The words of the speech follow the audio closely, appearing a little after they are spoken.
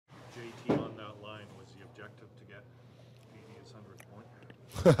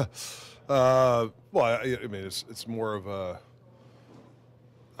Well, I mean, it's more of a.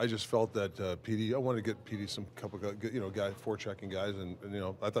 I just felt that Petey. I wanted to get Petey some couple, guy forechecking guys, and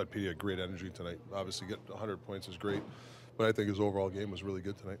I thought Petey had great energy tonight. Obviously, getting 100 points is great, but I think his overall game was really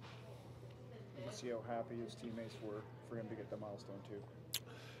good tonight. You can see how happy his teammates were for him to get the milestone too.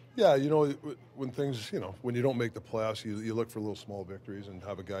 Yeah, when things, when you don't make the playoffs, you look for little small victories, and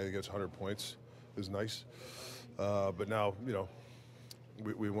have a guy that gets 100 points is nice. But now,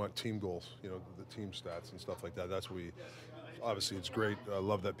 we want team goals, the team stats and stuff like that. That's what obviously it's great. I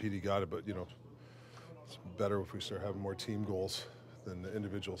love that Petey got it, but, it's better if we start having more team goals than the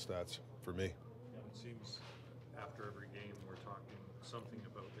individual stats for me. It seems after every game we're talking something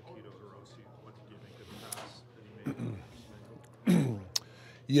about Nikita Hirose. What did you think of the pass that he made?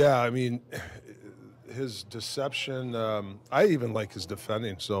 Yeah, I mean, his deception, I even like his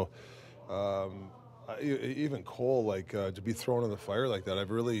defending. So even Cole, to be thrown in the fire like that, I've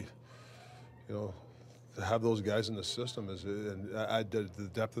really, to have those guys in the system and the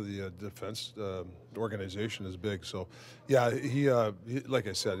depth of the defense organization is big. So, yeah, he like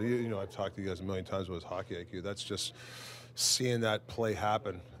I said, I've talked to you guys a million times about his hockey IQ. That's just seeing that play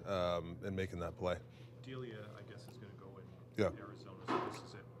happen and making that play. Delia, I guess, is going to go in Arizona. So this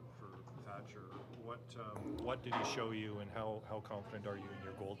is it for Thatcher. What did he show you, and how confident are you in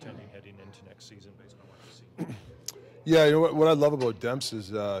your goaltending heading into next season based on what you've seen? Yeah, what I love about Demps is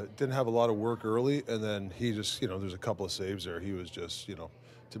didn't have a lot of work early, and then he just, there's a couple of saves there. He was just,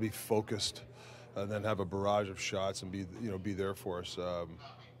 to be focused, and then have a barrage of shots and be there for us.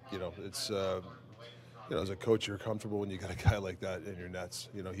 It's as a coach, you're comfortable when you got a guy like that in your nets.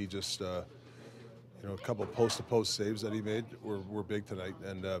 He just. A couple of post-to-post saves that he made were big tonight,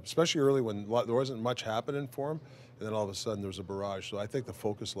 and especially early when there wasn't much happening for him, and then all of a sudden there was a barrage. So I think the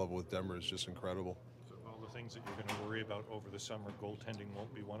focus level with Denver is just incredible. So all the things that you're going to worry about over the summer, goaltending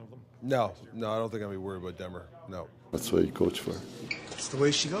won't be one of them? No, I don't think I'll be worried about Denver, no. That's what you coach for. That's the way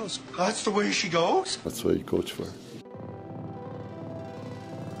she goes. That's the way she goes? That's what you coach for.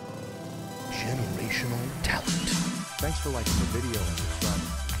 Generational talent. Thanks for liking the video and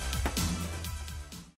subscribing.